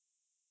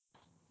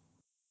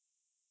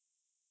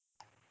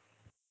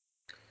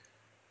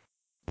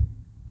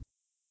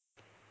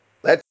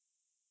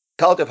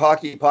Cult of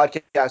Hockey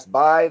podcast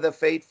by the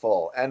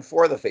faithful and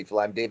for the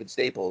faithful. I'm David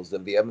Staples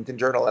of the Edmonton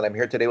Journal, and I'm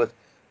here today with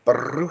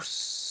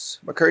Bruce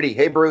McCurdy.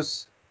 Hey,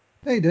 Bruce.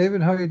 Hey,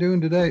 David, how are you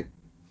doing today?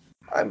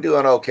 I'm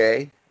doing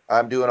okay.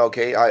 I'm doing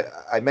okay.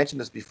 I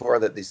mentioned this before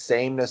that the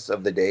sameness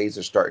of the days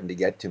are starting to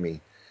get to me,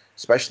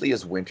 especially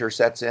as winter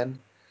sets in.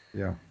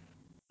 Yeah,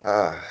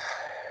 Uh,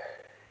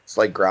 it's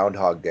like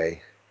Groundhog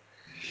Day.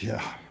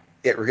 yeah,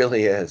 It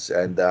really is,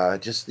 and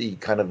just the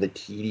kind of the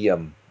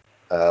tedium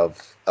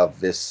of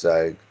this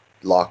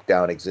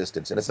lockdown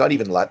existence. And it's not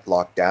even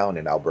locked down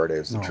in Alberta,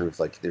 is the no.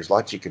 truth. Like there's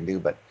lots you can do,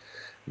 but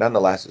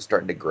nonetheless, it's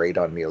starting to grate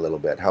on me a little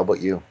bit. How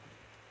about you?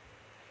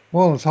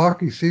 Well, it's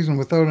hockey season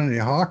without any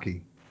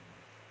hockey,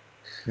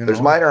 you There's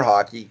know, minor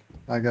hockey.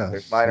 I There's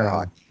guess. minor Yeah.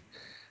 hockey.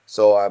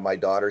 So my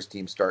daughter's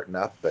team's starting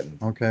up, and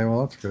Okay, well,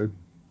 that's good.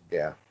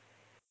 yeah,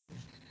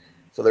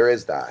 so there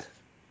is that.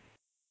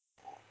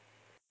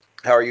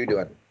 How are you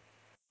doing?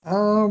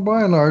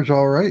 By and large,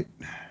 all right.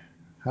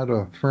 Had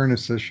a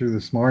furnace issue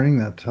this morning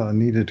that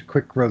needed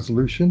quick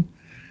resolution.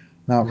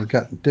 Now we're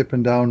getting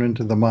dipping down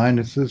into the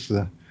minuses.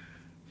 The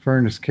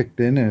furnace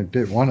kicked in, and it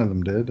did. One of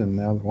them did, and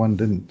the other one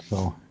didn't.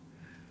 So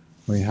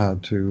we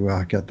had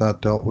to get that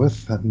dealt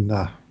with, and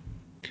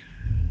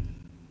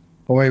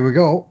away we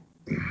go.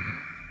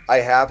 I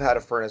have had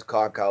a furnace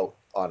conk out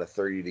on a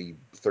 30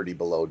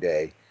 below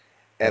day,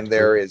 That's and good.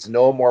 there is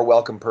no more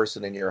welcome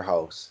person in your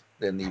house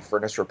than the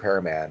furnace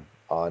repairman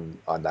on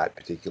that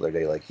particular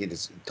day. Like he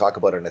just talk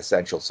about an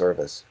essential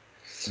service.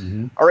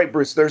 Hmm. All right,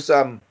 Bruce. There's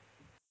some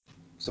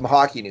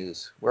hockey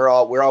news. We're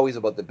always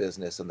about the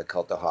business and the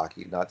cult of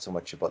hockey, not so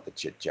much about the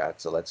chit chat.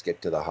 So let's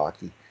get to the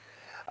hockey.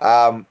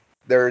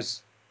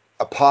 There's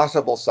a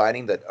possible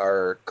signing that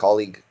our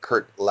colleague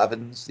Kurt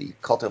Levens, the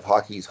Cult of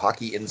Hockey's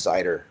hockey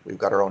insider, we've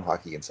got our own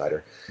hockey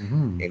insider,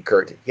 Hmm. and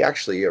Kurt, he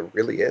actually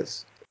really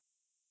is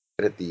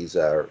good at these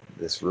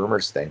this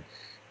rumors thing,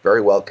 very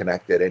well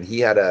connected. And he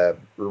had a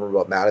rumor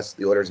about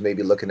Madison. The Oilers may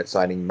be looking at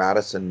signing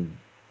Madison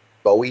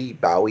Bowie,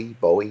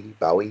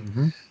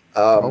 Hmm.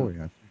 Oh, um,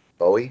 yeah.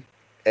 Bowie,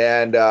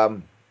 and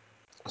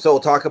so we'll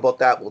talk about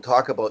that. We'll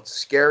talk about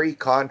scary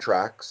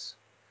contracts.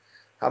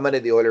 How many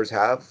of the Oilers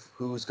have?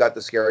 Who's got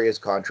the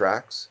scariest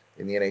contracts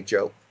in the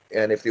NHL?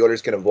 And if the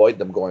Oilers can avoid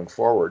them going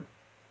forward,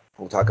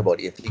 we'll talk about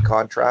iffy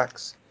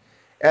contracts,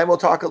 and we'll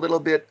talk a little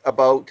bit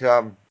about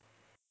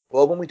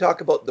well, when we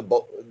talk about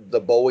the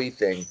Bowie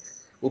thing,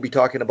 we'll be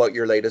talking about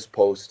your latest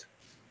post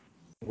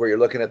where you're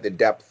looking at the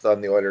depth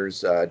on the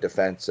Oilers'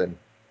 defense and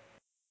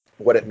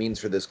what it means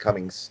for this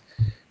coming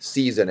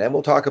season. And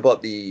we'll talk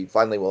about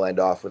finally, we'll end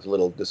off with a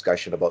little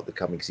discussion about the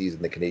coming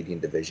season, the Canadian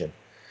division.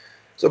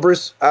 So,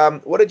 Bruce,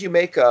 what did you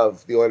make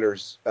of the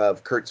Oilers,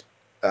 of Kurt's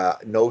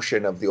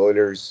notion of the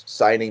Oilers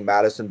signing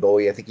Madison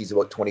Bowie? I think he's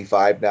about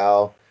 25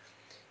 now.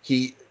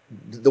 He,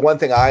 the one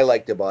thing I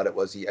liked about it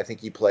was I think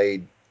he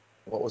played,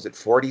 what was it,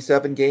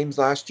 47 games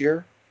last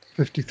year?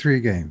 53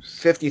 games.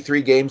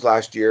 53 games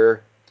last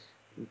year.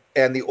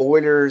 And the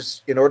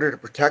Oilers, in order to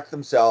protect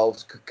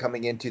themselves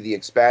coming into the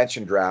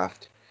expansion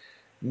draft,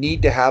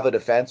 need to have a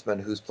defenseman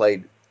who's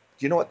played. Do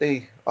you know what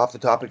off the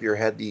top of your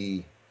head,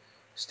 the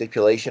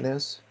stipulation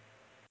is?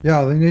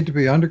 Yeah, they need to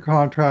be under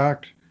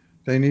contract.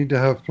 They need to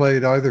have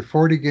played either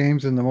 40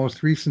 games in the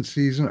most recent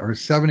season or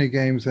 70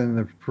 games in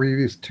the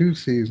previous two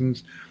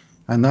seasons,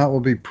 and that will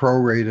be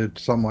prorated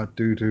somewhat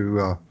due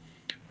to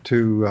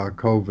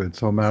COVID.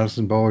 So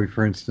Madison Bowie,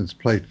 for instance,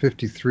 played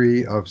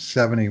 53 of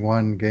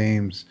 71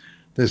 games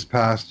this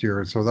past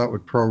year, so that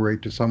would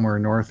prorate to somewhere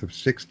north of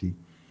 60.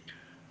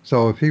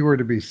 So if he were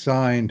to be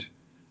signed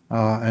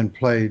and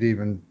played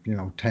even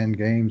 10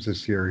 games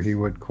this year, he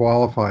would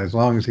qualify as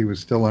long as he was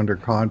still under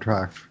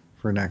contract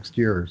for next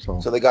year. So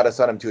So they got to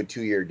sign him to a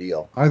 2 year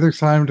deal. either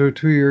sign him to a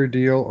 2 year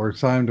deal or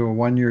sign him to a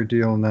 1 year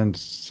deal and then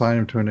sign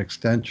him to an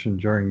extension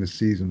during the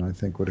season. I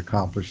think would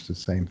accomplish the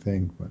same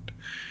thing, but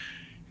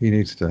he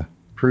needs to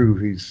prove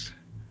he's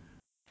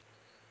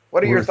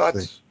What are your worth the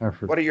thoughts?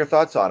 effort. What are your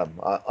thoughts on him,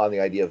 on the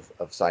idea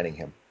of signing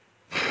him?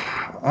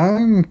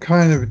 I'm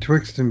kind of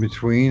betwixt and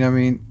between. I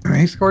mean,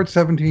 he scored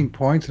 17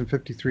 points in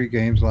 53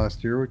 games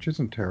last year, which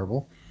isn't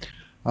terrible.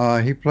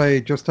 He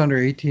played just under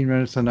 18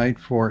 minutes a night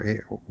for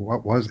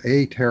what was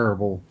a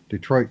terrible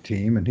Detroit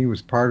team, and he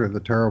was part of the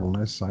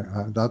terribleness.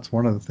 That's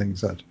one of the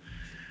things that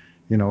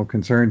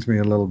concerns me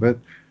a little bit.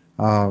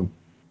 Uh,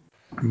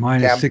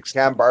 minus six,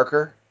 Cam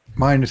Barker.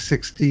 minus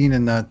 16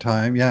 in that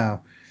time. Yeah,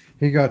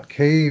 he got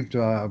caved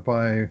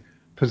by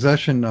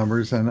possession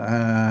numbers,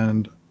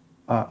 and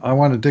I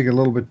want to dig a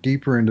little bit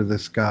deeper into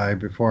this guy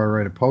before I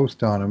write a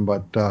post on him.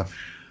 But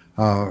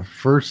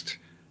first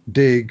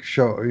dig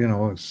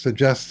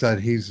suggests that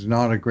he's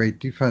not a great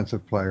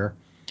defensive player,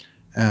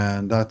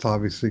 and that's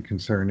obviously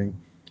concerning.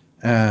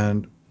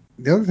 And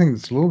the other thing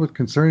that's a little bit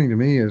concerning to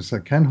me is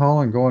that Ken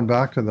Holland going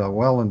back to the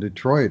well in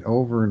Detroit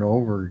over and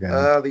over again.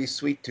 The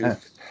sweet And,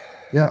 tooth.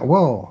 yeah,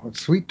 well,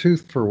 sweet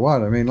tooth for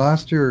what? I mean,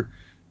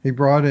 he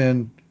brought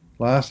in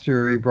last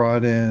year he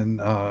brought in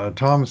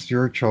Thomas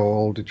Jurcho,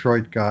 old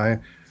Detroit guy,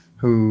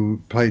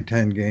 who played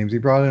 10 games. He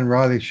brought in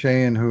Riley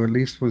Sheahan, who at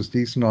least was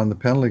decent on the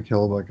penalty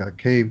kill, but got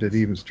caved at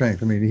even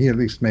strength. I mean, he at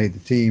least made the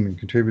team and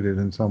contributed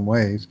in some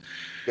ways.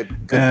 Good,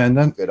 And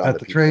then good on at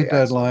the the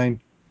PKS.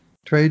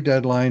 trade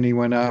deadline, he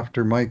went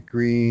after Mike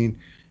Green.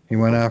 He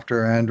went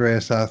after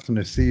Andreas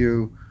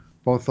Athanasiou.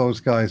 Both those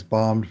guys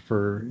bombed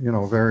for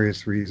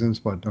various reasons,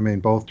 but I mean,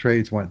 both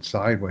trades went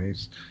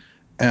sideways.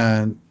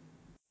 And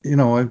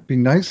it'd be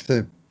nice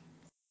to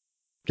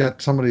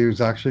get somebody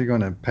who's actually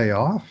going to pay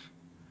off,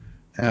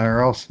 or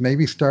else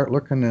maybe start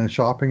looking and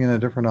shopping in a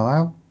different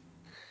aisle.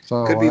 Could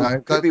So be I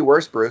could that. be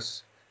worse,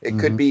 Bruce. It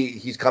could Mhm. be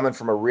he's coming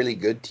from a really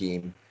good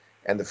team,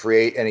 and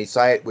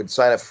would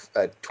sign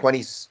a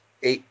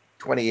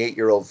 28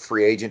 year old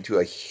free agent to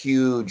a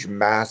huge,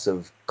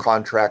 massive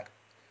contract,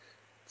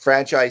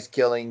 franchise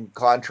killing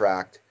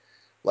contract,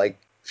 like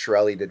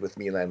Shirelli did with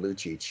Milan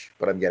Lucic.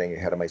 But I'm getting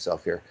ahead of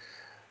myself here.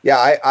 Yeah,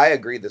 I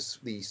agree. The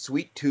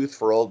sweet tooth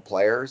for old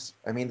players.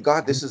 I mean,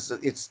 God, we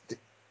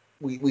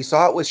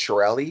saw it with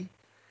Shirelli.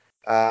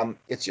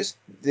 It's just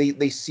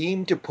they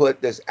seem to put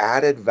this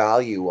added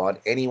value on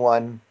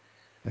anyone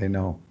They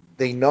know.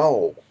 they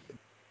know.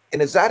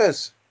 And is that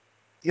as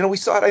we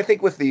saw it, I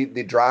think, with the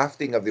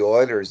drafting of the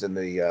Oilers in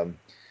the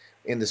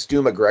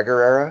Stu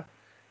McGregor era,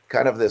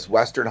 kind of this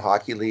Western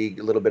Hockey League,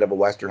 a little bit of a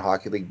Western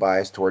Hockey League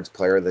bias towards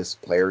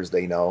players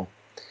they know.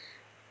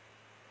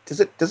 Does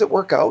it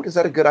work out? Is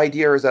that a good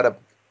idea, or is that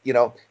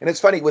and it's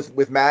funny with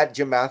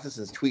Jim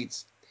Matheson's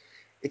tweets.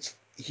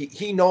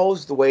 He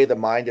knows the way the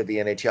mind of the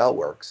NHL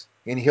works,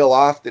 and he'll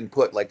often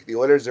put, like, the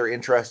Oilers are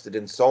interested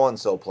in so and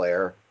so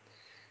player.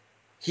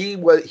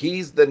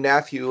 He's the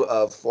nephew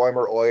of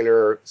former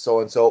Oiler so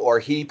and so, or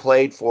he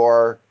played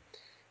for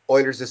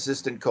Oilers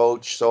assistant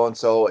coach so and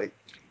so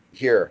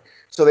here.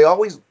 So they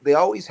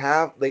always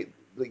have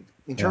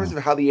in terms Yeah.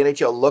 of how the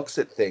NHL looks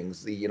at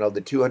things,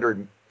 the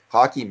 200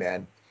 hockey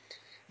men.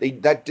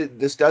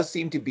 This does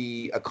seem to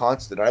be a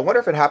constant. And I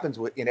wonder if it happens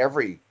in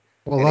every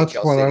Well, that's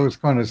NHL what I city. was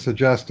going to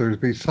suggest. There's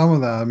be some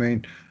of that. I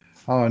mean,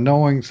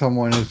 knowing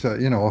someone is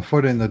a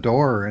foot in the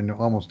door in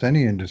almost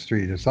any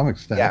industry to some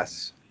extent.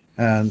 Yes.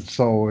 And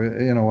so,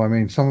 I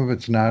mean, some of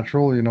it's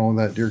natural,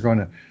 that you're going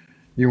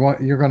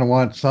to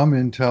want some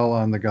intel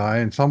on the guy,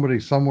 and somebody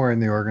somewhere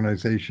in the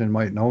organization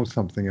might know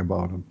something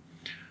about him.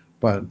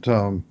 But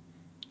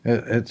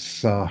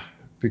it's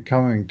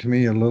becoming to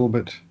me a little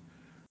bit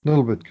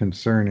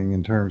concerning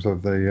in terms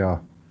of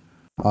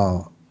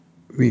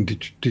I mean,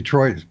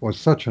 Detroit was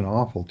such an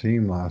awful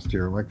team last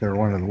year. Like, they're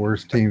one of the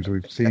worst teams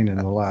we've seen in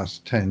the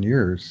last 10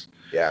 years,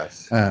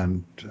 Yes.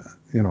 and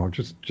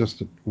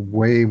just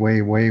way,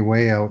 way, way,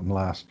 way out in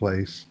last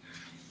place.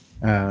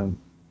 And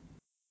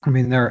I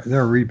mean, they're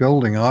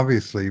rebuilding,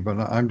 obviously, but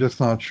I'm just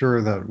not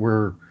sure that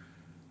we're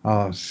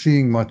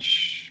seeing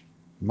much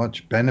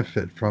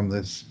benefit from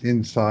this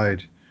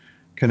inside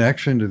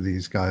connection to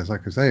these guys.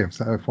 Like I say,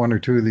 if one or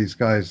two of these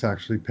guys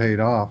actually paid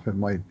off, it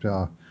might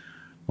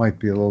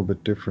be a little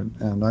bit different.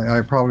 And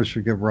I probably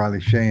should give Riley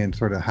Sheahan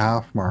sort of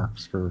half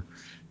marks for,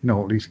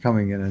 at least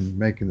coming in and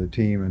making the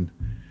team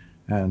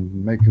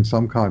and making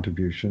some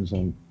contributions.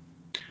 And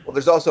Well,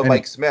 there's also any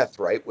Mike Smith,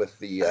 right, with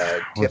the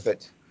with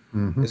Tippett.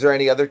 hmm Is there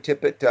any other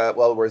Tippett?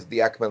 Well, where's the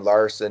Ekman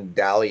Larson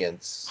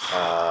dalliance,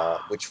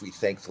 which we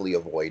thankfully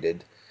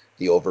avoided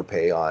the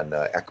overpay on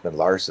Ekman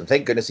Larson.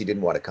 Thank goodness he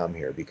didn't want to come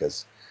here,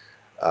 because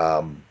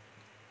um,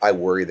 I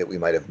worry that we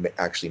might have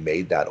actually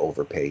made that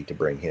overpay to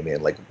bring him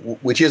in, like,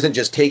 which isn't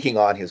just taking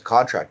on his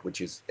contract,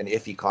 which is an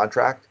iffy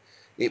contract.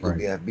 It would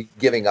right. be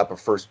giving up a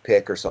first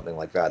pick or something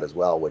like that as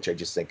well, which I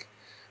just think,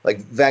 like,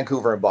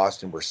 Vancouver and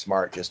Boston were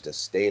smart just to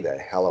stay the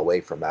hell away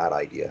from that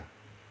idea.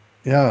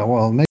 Yeah,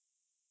 well, Nate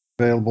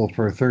available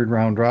for a third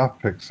round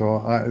draft pick. So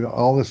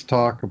all this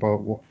talk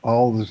about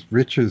all this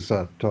riches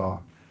that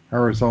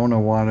Arizona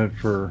wanted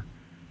for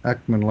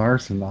Ekman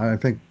Larson, I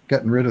think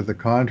getting rid of the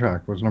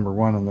contract was number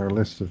one on their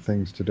list of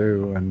things to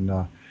do.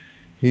 And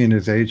he and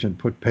his agent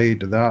put paid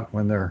to that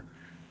when their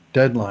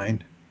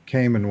deadline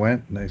came and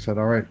went, and they said,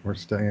 "All right, we're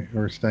staying.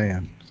 We're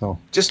staying." So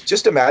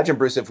Just imagine,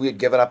 Bruce, if we had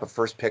given up a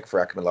first pick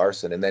for Ekman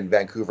Larson, and then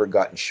Vancouver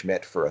gotten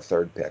Schmidt for a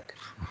third pick.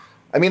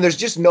 I mean, there's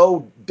just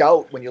no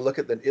doubt when you look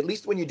at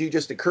least when you do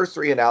just a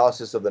cursory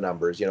analysis of the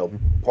numbers,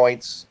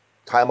 points,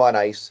 time on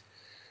ice.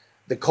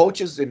 The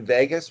coaches in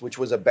Vegas, which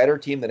was a better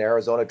team than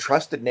Arizona,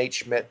 trusted Nate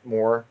Schmidt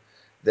more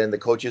than the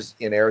coaches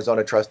in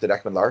Arizona trusted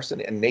Ekman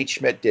Larson. And Nate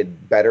Schmidt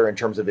did better in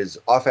terms of his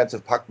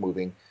offensive puck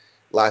moving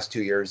last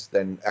 2 years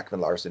than Ekman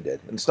Larson did.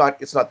 And it's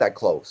not that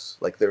close.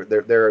 Like, there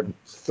are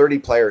 30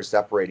 players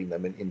separating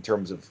them in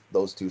terms of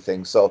those two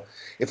things. So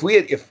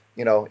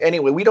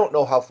anyway, we don't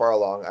know how far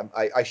along.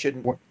 I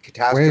shouldn't way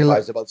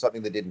catastrophize about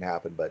something that didn't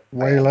happen, but I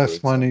way am less doing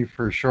so. money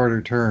for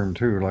shorter term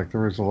too. Like,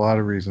 there was a lot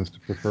of reasons to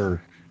prefer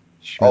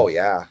Oh, Schmidt.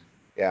 yeah.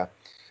 Yeah.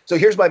 So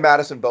here's my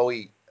Madison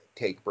Bowie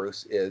take,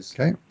 Bruce, is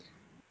Okay.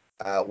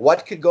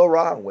 what could go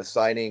wrong with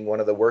signing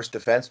one of the worst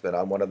defensemen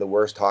on one of the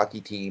worst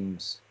hockey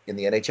teams in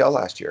the NHL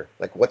last year?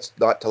 Like, what's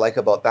not to like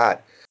about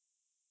that?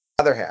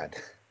 On the other hand,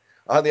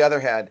 on the other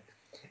hand,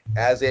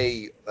 as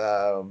a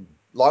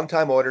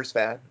longtime Oilers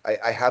fan.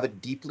 I have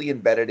it deeply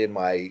embedded in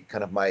my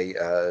kind of my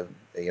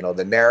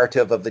the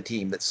narrative of the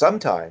team that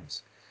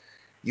sometimes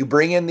you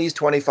bring in these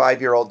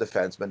 25-year-old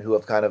defensemen who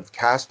have kind of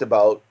cast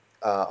about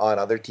on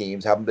other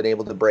teams, haven't been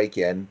able to break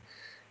in,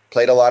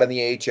 played a lot in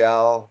the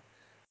AHL,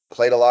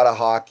 played a lot of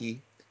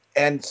hockey,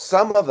 and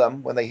some of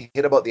them, when they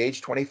hit about the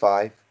age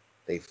 25,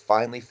 they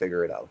finally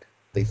figure it out.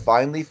 They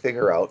finally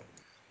figure out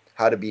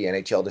how to be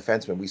NHL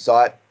defensemen. We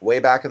saw it way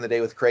back in the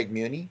day with Craig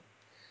Muni.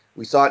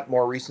 We saw it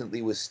more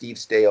recently with Steve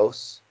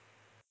Staios,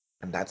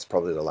 and that's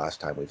probably the last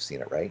time we've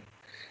seen it, right?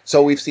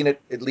 So we've seen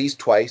it at least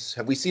twice.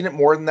 Have we seen it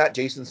more than that?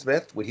 Jason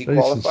Smith, would he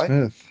Jason qualify?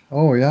 Smith.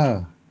 Oh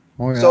yeah.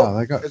 Oh yeah. So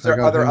is They there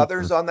got other him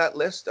others for. on that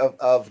list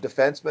of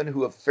defensemen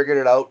who have figured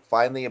it out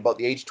finally about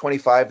the age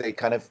 25? They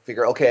kind of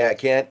figure,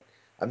 okay,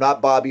 I'm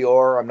not Bobby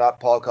Orr, I'm not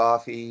Paul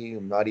Coffey,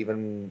 I'm not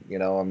even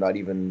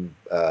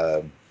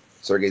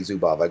Sergei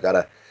Zubov. I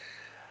gotta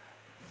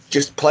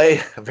just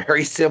play a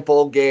very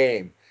simple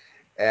game,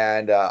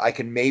 and I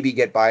can maybe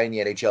get by in the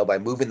NHL by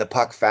moving the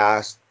puck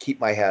fast, keep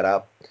my head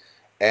up,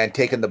 and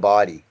taking the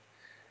body.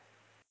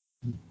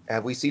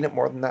 Have we seen it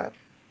more than that?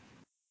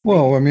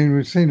 Well, Maybe. I mean,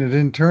 we've seen it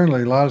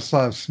internally.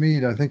 Ladislav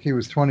Smid, I think he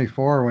was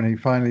 24 when he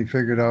finally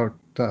figured out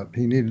that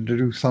he needed to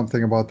do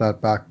something about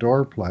that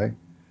backdoor play,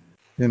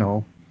 you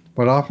know.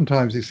 But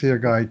oftentimes you see a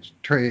guy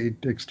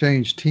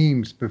exchange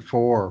teams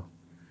before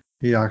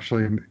he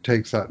actually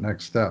takes that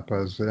next step,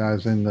 as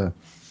in the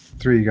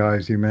three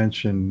guys you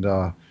mentioned,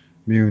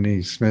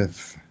 Muni,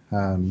 Smith,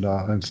 and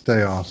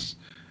Staios.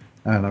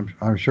 And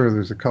I'm sure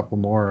there's a couple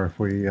more if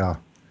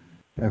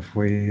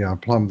we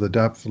plumb the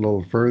depth a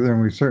little further,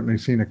 and we've certainly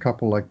seen a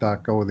couple like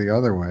that go the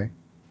other way.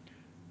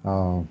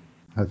 Uh,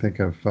 I think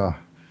of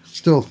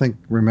still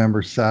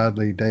remember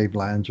sadly Dave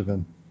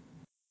Langevin,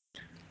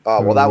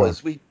 Oh well, that who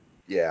was we.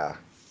 Yeah,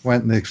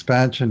 went in the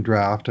expansion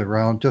draft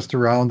around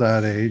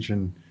that age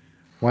and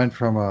went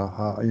from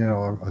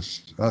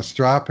a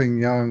strapping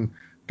young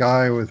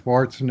guy with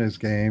warts in his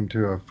game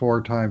to a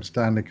four-time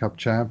Stanley Cup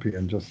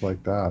champion just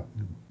like that.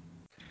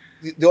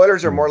 the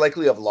Oilers are Yeah, more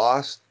likely to have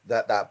lost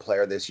that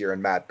player this year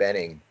in Matt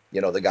Benning.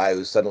 The guy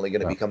who's suddenly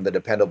going to yeah, become the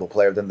dependable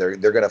player. Then they're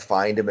going to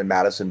find him in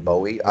Madison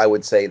Bowie. yeah, I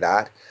would say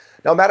that.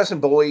 Now Madison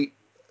Bowie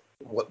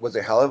was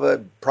a hell of a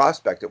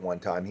prospect at one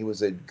time. He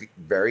was a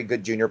very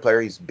good junior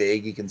player. He's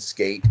big. He can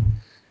skate.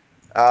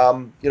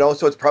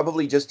 So it's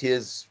probably just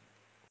his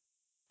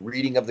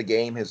reading of the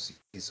game, his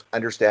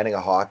understanding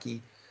of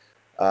hockey,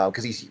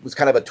 because he was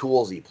kind of a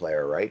toolsy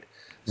player, right?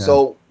 yeah.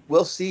 So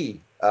we'll see.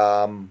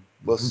 We'll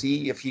Mhm.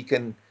 see if he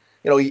can.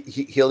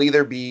 He'll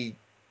either be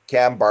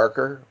Cam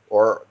Barker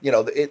or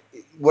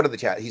what are the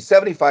chances? He's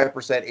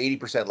 75%,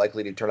 80%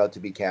 likely to turn out to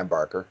be Cam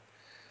Barker,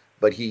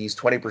 but he's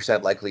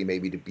 20% likely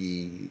maybe to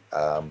be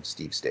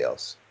Steve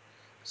Stales.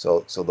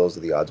 So those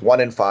are the odds. 1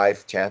 in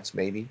 5 chance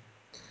maybe.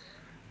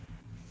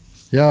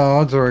 Yeah,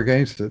 odds are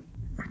against it.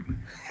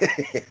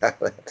 Yeah,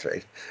 that's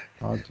right.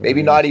 Odds are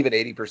Maybe not against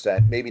even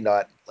 80%. Maybe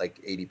not like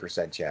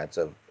 80% chance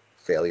of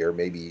failure.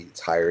 Maybe it's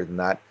higher than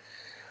that.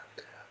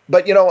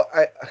 But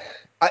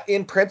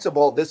in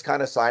principle, this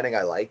kind of signing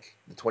I like.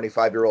 The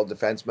 25-year-old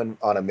defenseman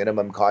on a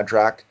minimum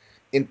contract.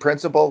 In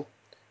principle,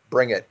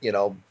 bring it.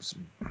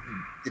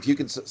 If you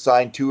can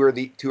sign two of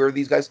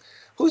these guys.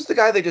 Who's the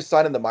guy they just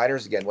signed in the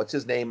minors again? What's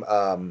his name?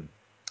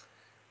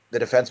 The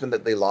defenseman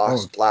that they it. Oh,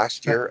 lost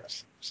last year.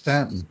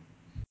 Stanton.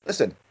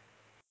 Listen,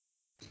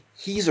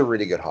 he's a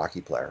really good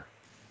hockey player.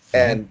 Hmm.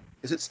 And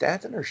is it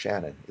Stanton or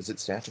Shannon? Is it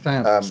Stanton?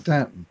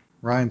 Stanton.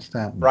 Ryan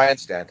Stanton. Ryan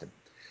Stanton.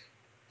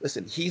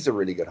 Listen, he's a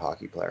really good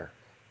hockey player.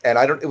 And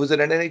I don't. Was it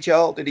an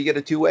NHL? Did he get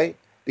a two-way?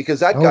 Because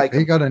that Oh, guy he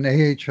can. got an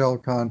AHL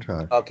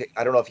contract. Okay,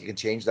 I don't know if you can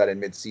change that in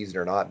mid-season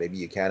or not. Maybe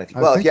you can. If you,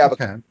 I well, if you think you have a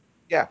can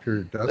yeah. if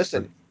you're desperate.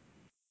 Listen,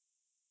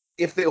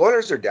 if the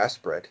Oilers are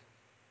desperate,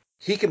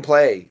 he can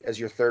play as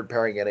your third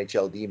pairing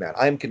NHL D man.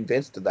 I am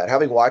convinced of that.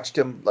 Having watched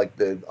him like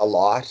a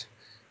lot,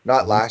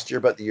 not Hmm. last year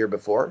but the year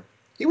before,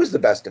 he was the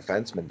best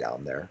defenseman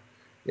down there.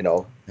 Yeah.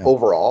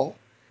 Overall,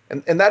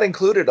 and that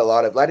included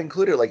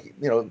like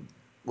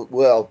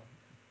well,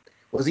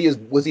 was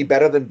he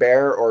better than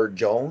Bear or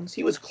Jones?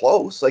 He was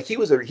close. Like he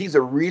was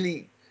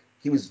very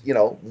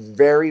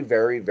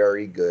very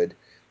very good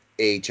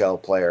AHL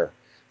player.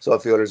 So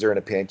if the Oilers are in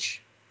a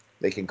pinch,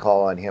 they can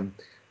call on him.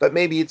 But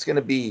maybe it's going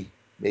to be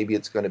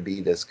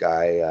this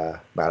guy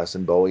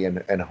Madison Bowie,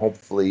 and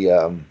hopefully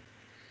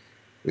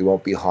we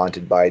won't be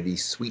haunted by the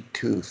sweet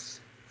tooth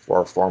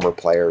for former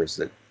players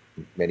that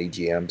many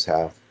GMs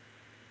have.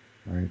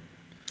 Right.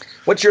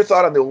 What's your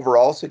thought on the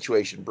overall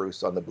situation,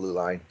 Bruce, on the blue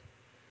line?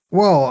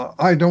 Well,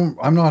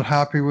 I'm not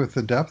happy with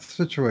the depth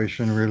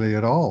situation really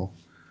at all.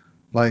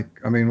 Like,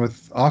 I mean,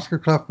 with Oscar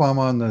Klefbom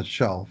on the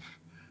shelf,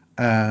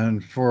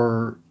 and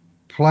for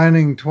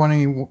planning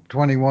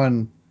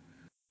 2021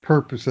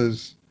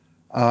 purposes,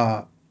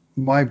 uh,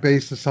 my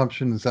base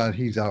assumption is that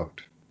he's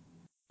out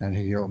and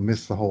he'll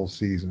miss the whole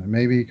season. And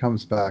maybe he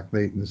comes back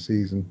late in the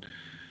season,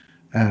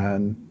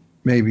 and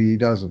maybe he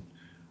doesn't.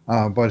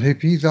 But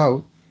if he's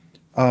out,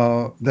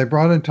 they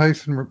brought in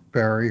Tyson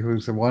Barry,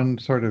 who's the one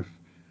sort of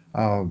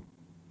uh,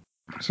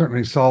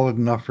 certainly solid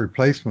enough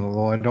replacement,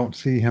 although I don't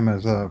see him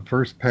as a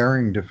first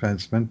pairing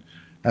defenseman,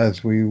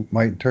 as we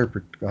might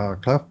interpret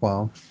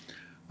Clefbaum.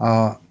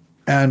 Uh,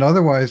 and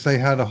otherwise, they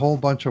had a whole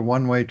bunch of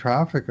one-way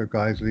traffic of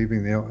guys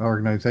leaving the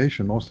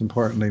organization. Most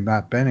importantly,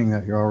 Matt Benning,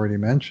 that you already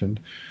mentioned,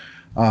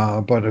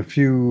 but a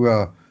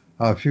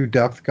few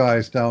depth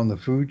guys down the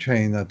food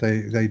chain that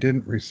they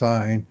didn't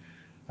resign.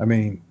 I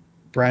mean,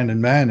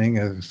 Brandon Manning,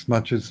 as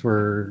much as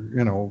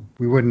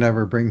we would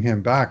never bring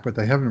him back, but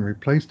they haven't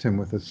replaced him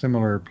with a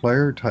similar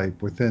player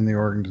type within the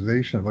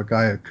organization of a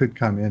guy that could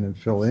come in and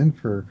fill in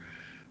for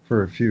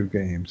a few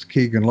games.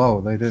 Keegan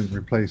Lowe, they didn't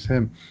replace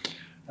him.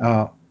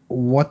 Uh,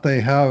 what they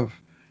have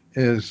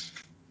is,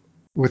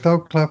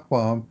 without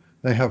Klefbom,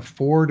 they have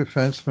four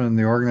defensemen in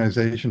the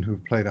organization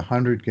who've played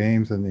 100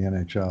 games in the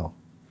NHL.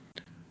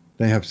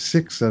 They have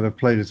six that have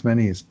played as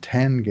many as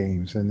 10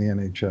 games in the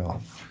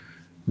NHL.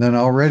 Then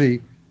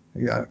already,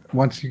 yeah,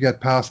 once you get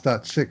past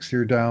that six,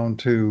 you're down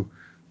to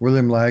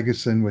William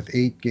Lagesson with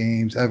 8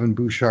 games, Evan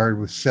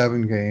Bouchard with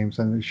 7 games,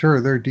 and sure,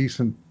 they're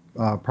decent,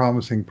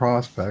 promising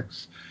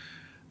prospects.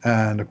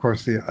 And of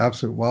course, the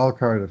absolute wild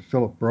card of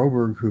Philip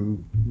Broberg,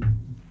 who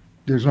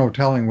there's no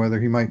telling whether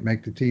he might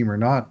make the team or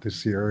not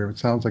this year. It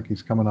sounds like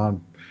he's coming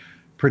on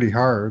pretty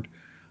hard,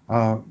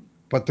 uh,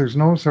 but there's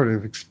no sort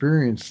of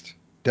experienced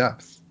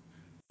depth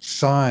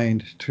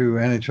signed to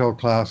NHL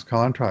class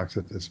contracts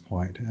at this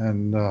point.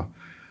 And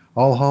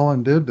all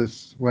Holland did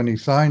this when he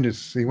signed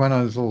is he went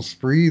on his little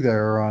spree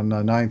there on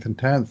 9th and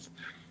 10th,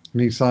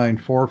 and he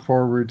signed 4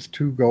 forwards,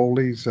 2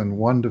 goalies, and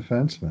 1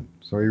 defenseman.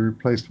 So he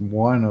replaced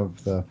one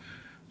of the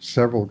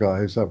several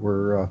guys that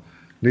were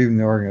leaving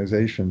the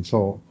organization.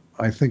 So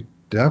I think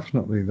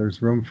definitely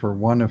there's room for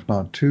one, if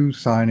not two,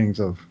 signings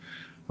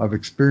of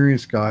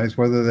experienced guys,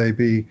 whether they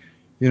be,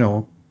 you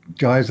know,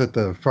 guys at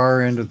the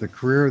far end of the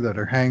career that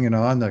are hanging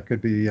on that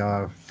could be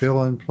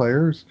fill-in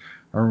players,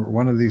 or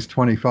one of these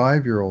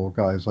 25-year-old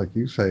guys, like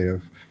you say,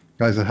 of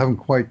guys that haven't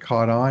quite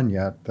caught on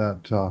yet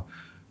that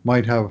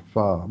might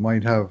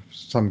have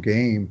some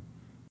game,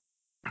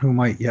 who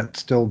might yet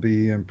still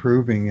be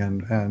improving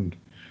and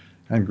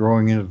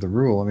growing into the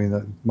rule. I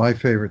mean, my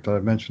favorite that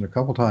I've mentioned a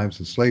couple times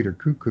is Slater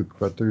Kukuk,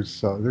 but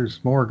there's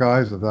more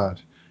guys of that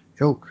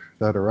ilk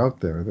that are out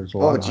there. There's a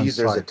Oh, lot of geez,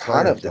 there's a unsigned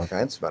ton of players out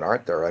there. defensemen,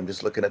 aren't there? I'm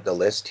just looking at the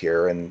list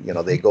here, and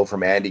they go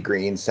from Andy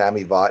Green,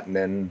 Sammy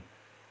Vatanen,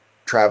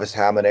 Travis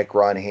Hamonic,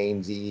 Ron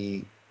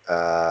Hainsey,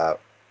 uh,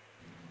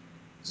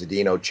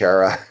 Zdeno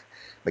Chara,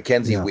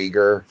 Mackenzie Yeah,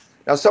 Weegar.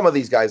 Now, some of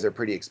these guys are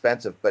pretty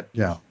expensive, but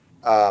yeah.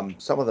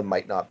 some of them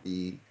might not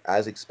be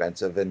as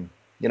expensive. And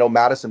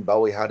Madison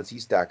Bowie, how does he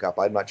stack up?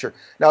 I'm not sure.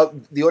 Now,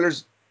 the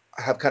Oilers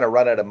have kind of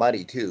run out of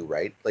money too,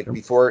 right? Like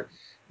before,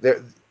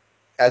 there,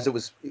 as it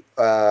was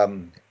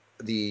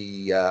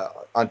the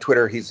on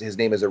Twitter, his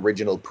name is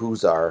Original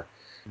Puzar.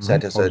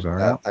 Sent us Pozar,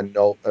 yeah. a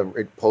note.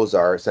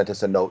 Pozar sent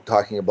us a note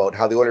talking about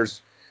how the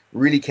Oilers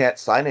really can't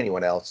sign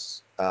anyone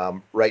else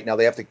right now.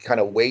 They have to kind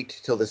of wait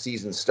till the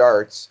season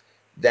starts,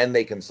 then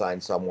they can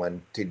sign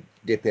someone to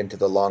dip into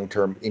the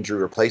long-term injury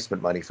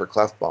replacement money for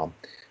Clefbaum.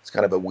 It's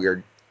kind of a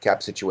weird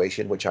cap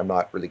situation, which I'm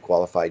not really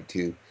qualified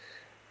to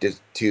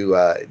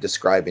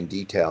describe in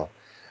detail.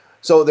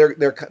 So they're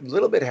a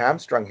little bit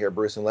hamstrung here,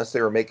 Bruce, unless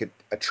they were making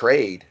a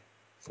trade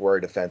for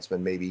a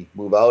defenseman, maybe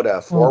move out a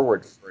Well,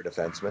 forward for a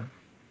defenseman.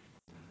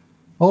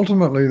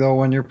 ultimately, though,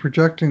 when you're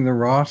projecting the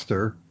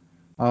roster,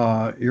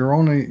 you're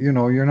only,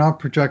 you're not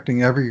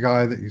projecting every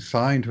guy that you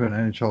sign to an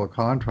NHL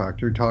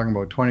contract. You're talking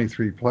about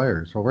 23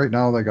 players. Well, right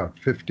now they got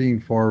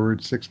 15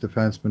 forwards, 6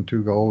 defensemen,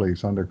 2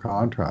 goalies under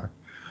contract.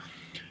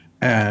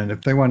 And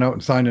if they went out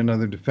and signed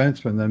another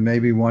defenseman, then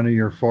maybe one of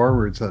your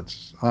forwards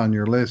that's on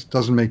your list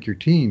doesn't make your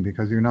team,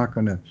 because you're not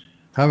going to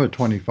have a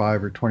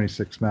 25 or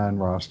 26 man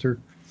roster.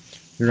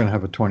 You're going to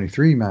have a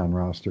 23-man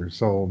roster.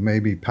 So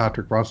maybe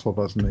Patrick Russell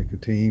doesn't make a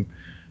team,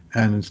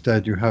 and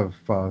instead you have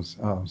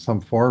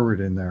some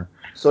forward in there.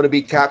 So to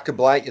be cap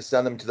compliant, you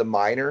send them to the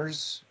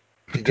minors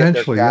to get their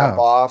Potentially, cap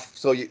yeah. off.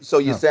 So you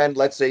Yeah. send,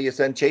 let's say you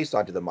send Chase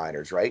onto the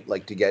minors, right?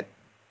 Like to get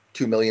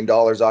 $2 million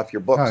off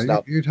your Yeah, books.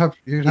 Now you'd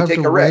you have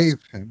take to a risk.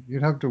 waive him.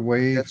 You'd have to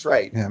waive That's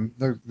right. him.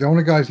 The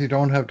only guys you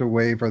don't have to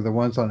waive are the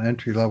ones on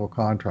entry level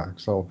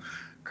contracts. So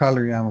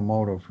Kyler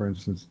Yamamoto, for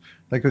instance,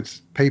 they could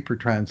paper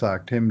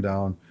transact him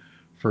down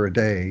for a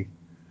day,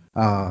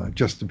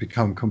 just to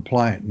become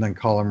compliant, and then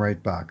call him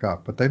right back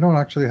up. But they don't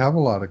actually have a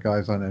lot of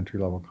guys on entry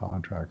level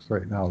contracts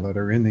right now that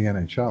are in the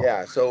NHL.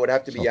 Yeah, so it would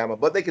have to be So, Yama,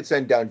 but they could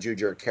send down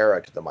Juju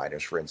Kara to the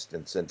minors, for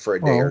instance, and for a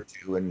day well, or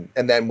two, and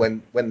then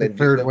when they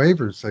cleared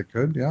waivers, they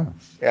could, yeah.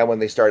 yeah, when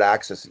they start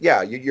access,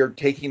 yeah, you're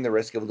taking the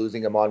risk of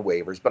losing them on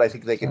waivers, but I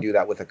think they can So, do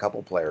that with a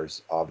couple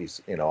players.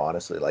 Obviously,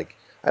 honestly, like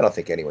I don't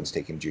think anyone's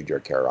taking Juju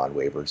Kara on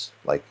waivers.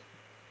 Like,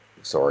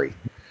 sorry,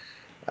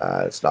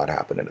 it's not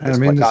happening at and I this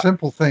mean, point. the Not,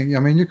 simple thing, I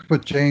mean, you could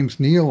put James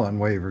Neal on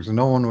waivers and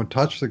no one would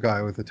touch the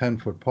guy with a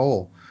 10-foot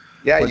pole.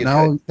 yeah, But you could.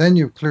 now, then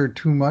you've cleared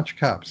too much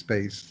cap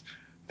space,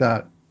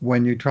 that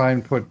when you try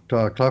and put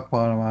Klefbom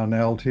on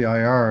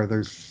LTIR,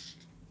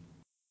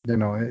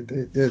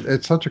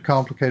 it's such a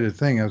complicated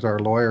thing, as our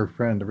lawyer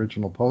friend,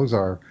 Original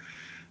Posar,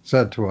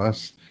 said to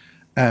us.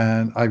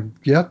 And I've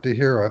yet to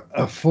hear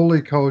a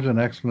fully cogent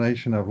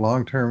explanation of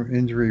long-term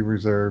injury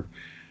reserve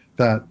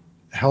that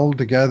held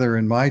together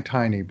in my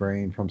tiny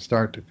brain from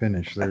start to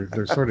finish.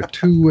 There's sort of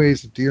two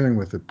ways of dealing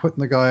with it: putting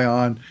the guy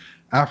on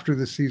after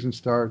the season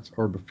starts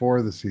or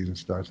before the season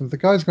starts. And if the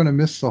guy's going to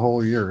miss the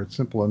whole year, it's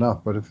simple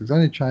enough. But if there's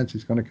any chance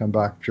he's going to come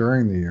back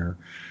during the year,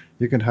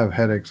 you can have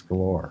headaches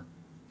galore.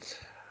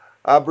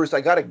 Bruce,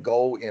 I got to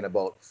go in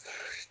about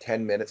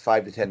 10 minutes,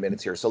 5 to 10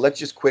 minutes here. So let's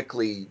just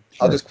quickly,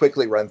 I'll Sure. just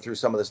quickly run through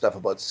some of the stuff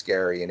about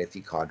scary and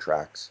iffy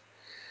contracts.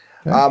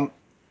 Okay. Um,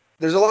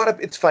 there's a lot of,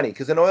 it's funny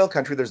because in oil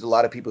country, there's a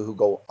lot of people who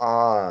go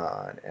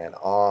on and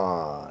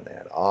on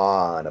and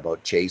on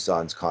about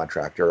Jason's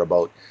contract or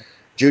about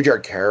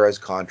Jujhar Khaira's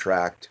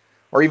contract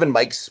or even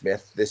Mike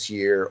Smith this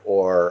year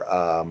or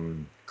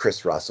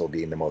Chris Russell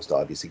being the most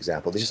obvious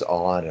example. They're just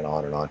on and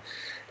on and on.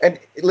 And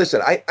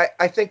listen,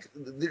 I think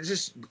there's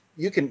just,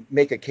 you can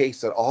make a case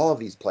that all of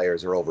these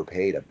players are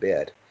overpaid a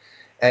bit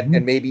and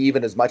Mhm. maybe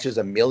even as much as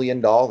 $1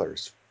 million,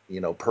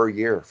 per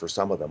year for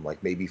some of them,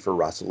 like maybe for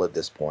Russell at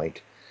this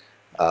point.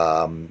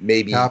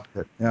 Maybe, Cap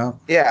it. Yeah.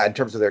 yeah, in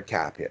terms of their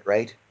cap hit,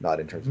 right? Not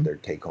in terms of Mhm. their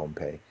take home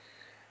pay.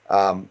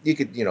 You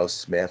could,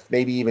 Smith,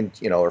 maybe even,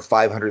 or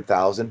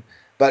 500,000.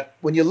 But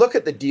when you look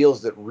at the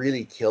deals that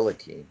really kill a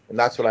team, and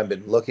that's what I've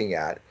been looking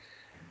at,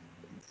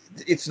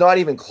 it's not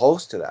even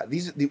close to that.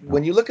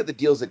 When No. you look at the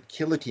deals that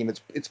kill a team,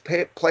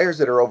 players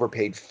that are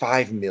overpaid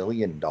 $5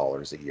 million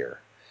a year.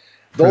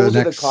 For the Those are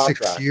the next 6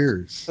 contracts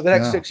years. for the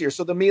next Yeah. 6 years.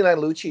 So the Milan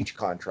Lucic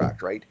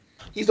contract, right?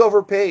 He's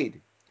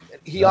overpaid.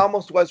 He Yep.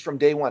 almost was from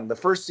day one. The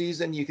first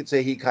season, you could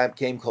say he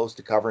came close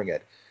to covering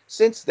it.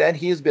 Since then,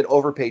 he has been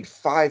overpaid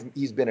five.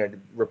 He's been a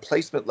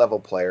replacement level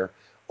player,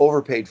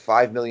 overpaid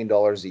 $5 million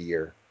a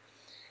year.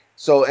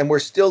 So, and we're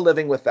still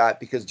living with that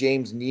because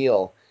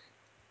you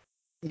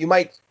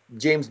might,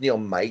 James Neal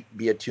might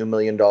be a $2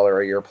 million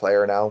a year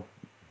player now.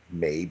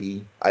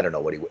 Maybe I don't know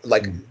what he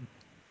like Mhm.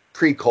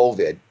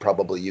 pre-COVID.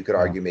 Probably you could Yeah.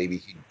 argue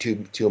maybe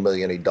 $2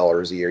 million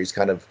a year. He's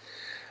kind of,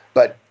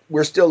 but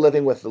we're still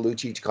living with the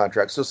Lucic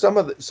contract. So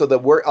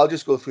I'll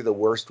just go through the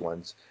worst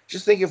ones.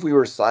 Just think if we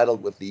were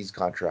saddled with these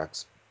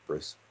contracts,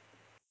 Bruce.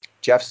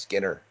 Jeff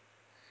Skinner.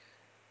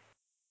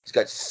 He's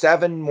got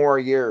 7 more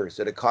years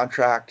at a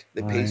contract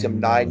that pays him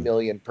 9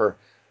 million per.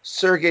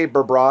 Sergei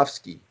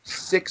Bobrovsky,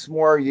 6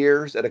 more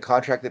years at a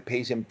contract that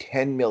pays him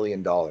 $10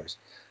 million.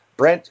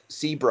 Brent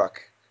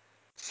Seabrook,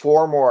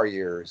 4 more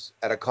years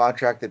at a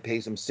contract that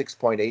pays him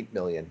 6.8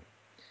 million.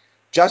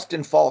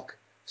 Justin Falk,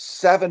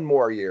 7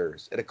 more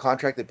years at a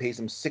contract that pays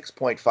him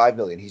 6.5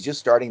 million. He's just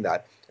starting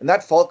that. And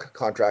that Falk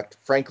contract,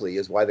 frankly,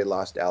 is why they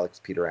lost Alex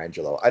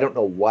Pietrangelo.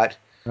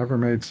 Never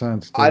made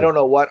sense, I did it? don't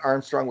know what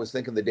Armstrong was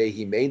thinking the day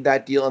he made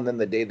that deal and then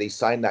the day they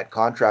signed that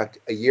contract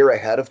a year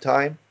ahead of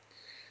time.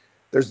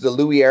 There's the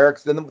Louis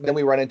Erickson. Then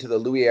we run into the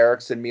Louis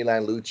Erickson,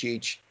 Milan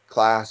Lucic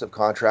class of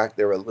contract.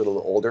 They're a little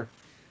older.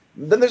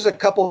 Then there's a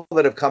couple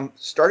that have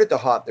started to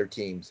haunt their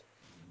teams.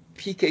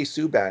 PK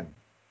Subban,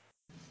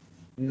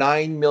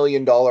 $9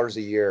 million a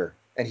year,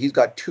 and he's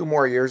got 2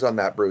 more years on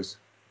that, Bruce.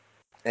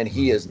 And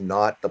he Wow. is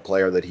not the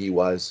player that he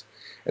was.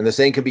 And the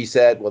same can be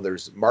said. Well,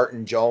 there's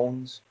Martin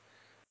Jones.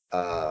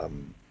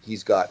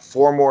 He's got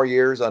 4 more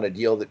years on a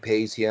deal that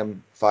pays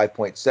him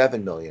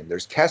 5.7 million.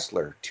 There's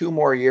Kessler, 2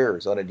 more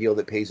years on a deal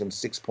that pays him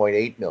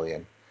 6.8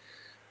 million.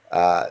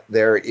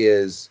 There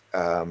is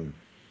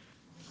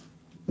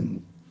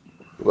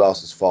who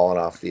else has fallen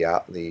off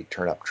the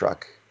turnip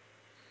truck?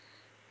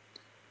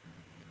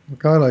 A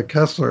guy like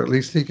Kessler, at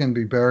least he can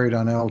be buried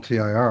on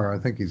LTIR. I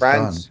think he's done.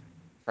 Franz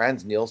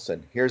Franz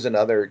Nielsen. Here's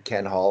another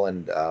Ken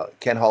Holland.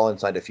 Ken Holland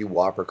signed a few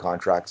Whopper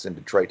contracts in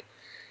Detroit.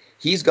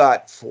 He's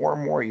got 4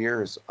 more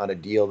years on a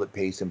deal that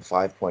pays him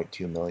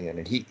 5.2 million,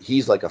 and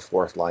he's like a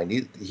fourth line.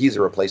 He's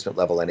a replacement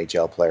level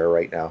NHL player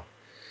right now.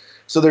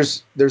 So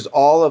there's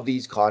all of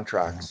these Yeah.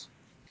 contracts,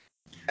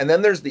 and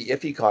then there's the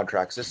iffy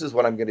contracts. This is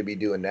what I'm going to be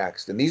doing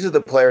next, and these are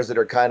the players that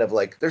are kind of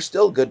like they're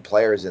still good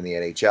players in the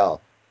NHL.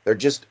 They're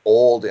just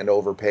old and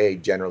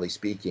overpaid, generally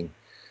speaking.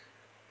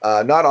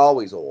 Not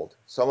always old.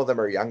 Some of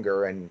them are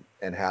younger and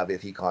have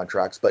iffy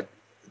contracts, but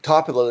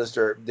top of the list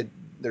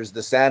there's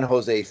the San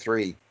Jose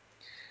Three: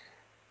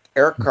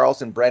 Erik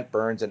Karlsson, Brent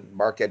Burns, and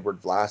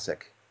Marc-Edouard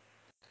Vlasic.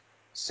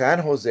 San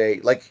Jose,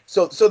 like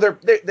so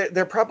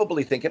they're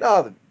probably thinking,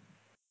 oh,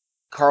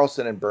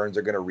 Karlsson and Burns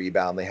are going to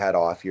rebound. They had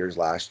off years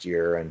last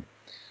year, and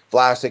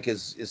Vlasic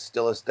is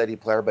still a steady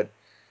player, but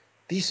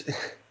these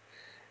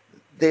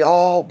they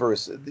all,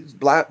 Bruce.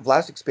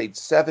 Vlasic's paid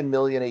 7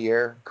 million a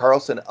year,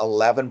 Karlsson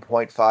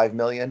 11.5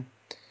 million,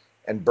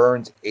 and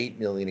Burns 8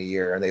 million a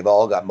year, and they've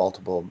all got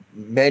multiple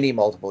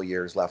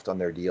years left on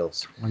their deals.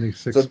 So,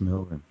 26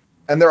 million.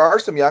 and there are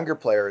some younger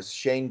players: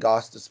 Shane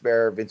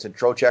Gostisbehere, Vincent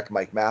Trocheck,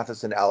 Mike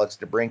Matheson, Alex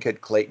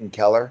DeBrincat, Clayton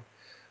Keller,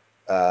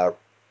 uh,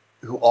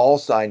 who all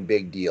signed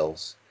big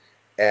deals,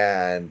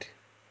 and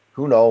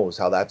who knows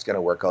how that's going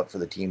to work out for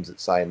the teams that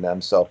sign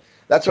them. So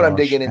that's what I'm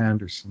Josh digging in.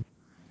 Anderson.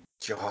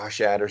 Josh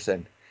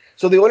Anderson.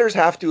 So the Oilers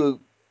have to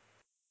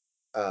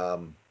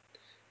um,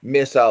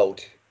 miss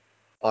out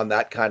on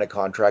that kind of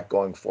contract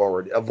going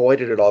forward. Avoid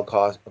it at all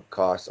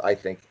costs, I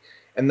think.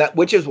 And that,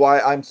 which is why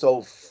I'm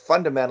so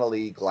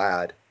fundamentally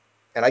glad.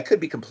 And I could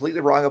be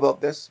completely wrong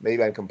about this.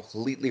 Maybe I'm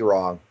completely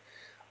wrong.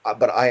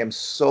 But I am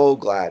so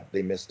glad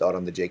they missed out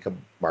on the Jacob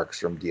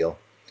Markstrom deal,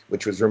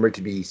 which was rumored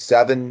to be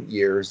 7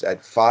 years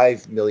at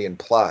 5 million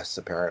plus.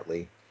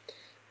 Apparently,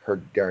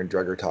 heard Darren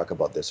Dreger talk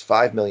about this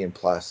 5 million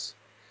plus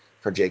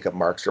for Jacob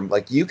Markstrom.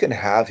 Like, you can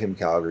have him,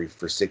 Calgary,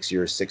 for 6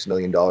 years, $6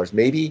 million.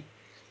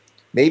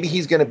 Maybe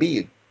he's going to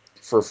be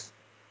for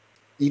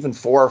even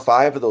 4 or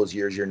 5 of those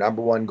years your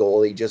number one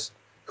goalie. Just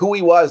who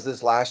he was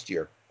this last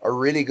year, a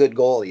really good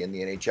goalie in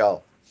the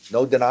NHL.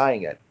 No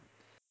denying it.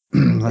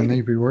 And Maybe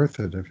he'd be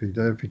worth it if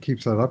he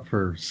keeps that up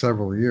for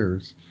several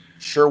years.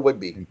 sure would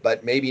be,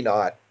 but maybe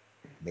not.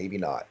 Maybe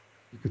not.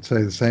 You could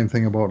say the same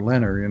thing about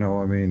Leonard.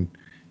 I mean,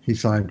 he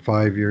signed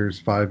 5 years,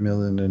 5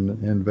 million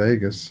in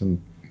Vegas,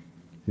 and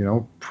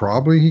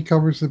probably he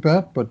covers the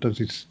bet. But does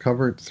he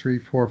cover it 3,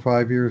 4,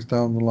 5 years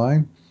down the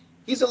line?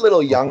 He's a little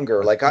Open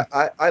younger. Like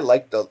question. I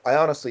like the. I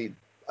honestly,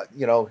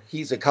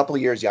 he's a couple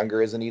of years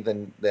younger, isn't he,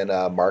 than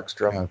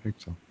Markstrom? Yeah, I think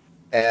so.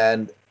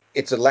 And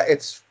it's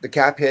the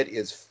cap hit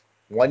is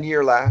 1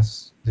 year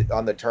less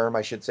on the term,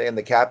 I should say, and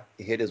the cap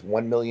hit is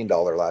 $1 million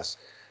less.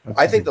 That's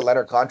I a think big. the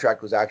Leonard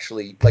contract was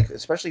actually, like,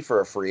 especially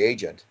for a free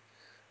agent,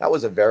 that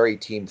was a very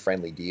team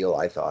friendly deal,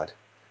 I thought,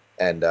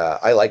 and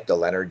I like the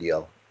Leonard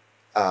deal,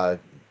 uh,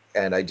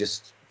 and I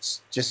just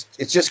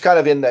it's just kind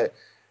of in the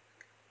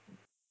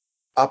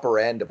upper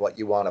end of what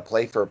you want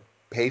to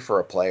pay for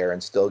a player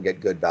and still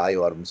get good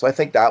value out of him. So I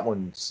think that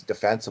one's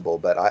defensible,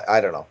 but I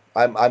don't know.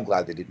 I'm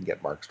glad they didn't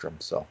get Markstrom.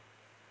 So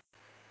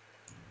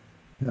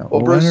Yeah,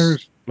 well, well,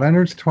 Bruce,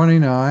 Leonard's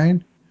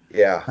 29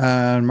 yeah,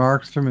 and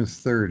Markstrom is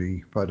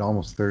 30, but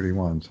almost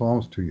 31, so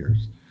almost 2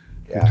 years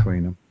yeah,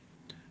 between them.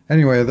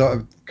 Anyway,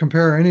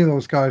 compare any of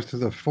those guys to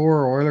the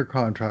four Oiler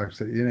contracts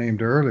that you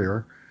named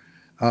earlier.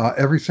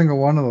 Every single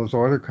one of those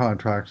Oiler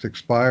contracts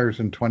expires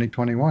in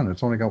 2021.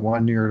 It's only got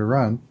 1 year to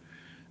run.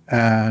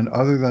 And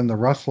other than the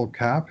Russell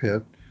cap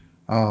hit,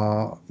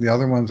 the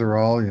other ones are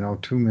all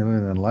 2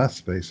 million and less,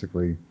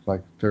 basically.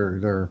 Like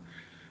they're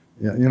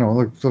yeah,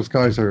 look, those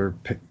guys are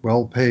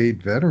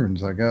well-paid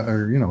veterans, I guess,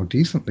 or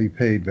decently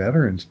paid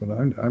veterans. But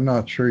I'm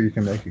not sure you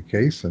can make a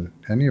case that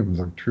any of them is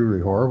a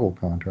truly horrible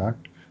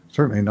contract.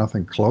 Certainly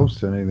nothing close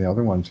to any of the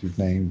other ones you've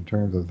named in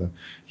terms of the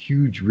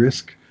huge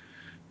risk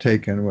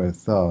taken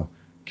with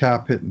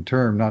cap hit and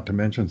term. Not to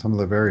mention some of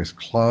the various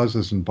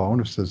clauses and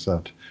bonuses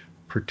that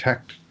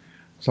protect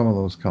some of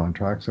those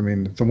contracts. I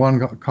mean, the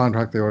one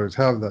contract they always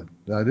have that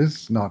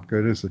is not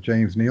good is the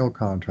James Neal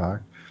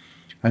contract,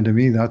 and to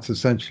me, that's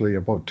essentially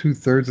about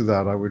two-thirds of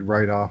that I would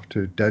write off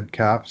to dead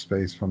cap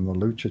space from the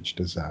Lucic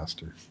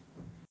disaster.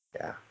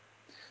 yeah.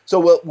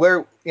 So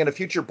we're in a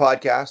future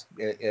podcast,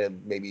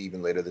 and maybe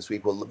even later this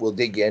week, we'll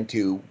dig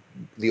into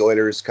the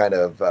Oilers' kind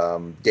of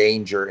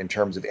danger in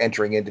terms of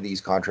entering into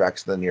these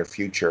contracts in the near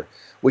future,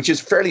 which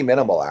is fairly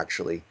minimal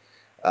actually.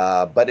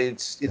 But Yeah.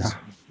 it's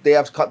they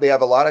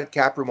have a lot of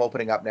cap room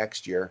opening up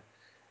next year,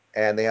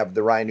 and they have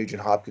the Ryan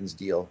Nugent Hopkins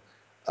deal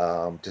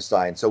to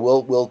sign. So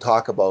we'll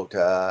talk about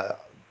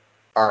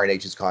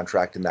RNH's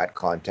contract in that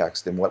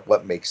context and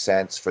what makes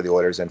sense for the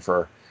Oilers and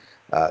for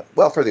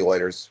for the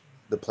Oilers.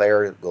 The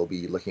player will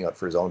be looking out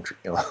for his own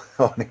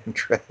own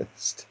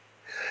interest.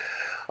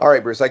 All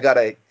right, Bruce, I got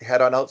to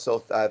head on out. So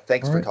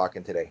thanks All for right.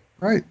 talking today.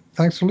 Right.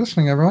 Thanks for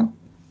listening, everyone.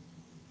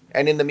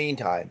 And in the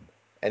meantime,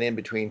 and in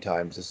between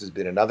times, this has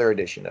been another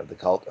edition of the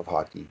Cult of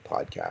Hockey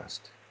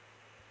podcast.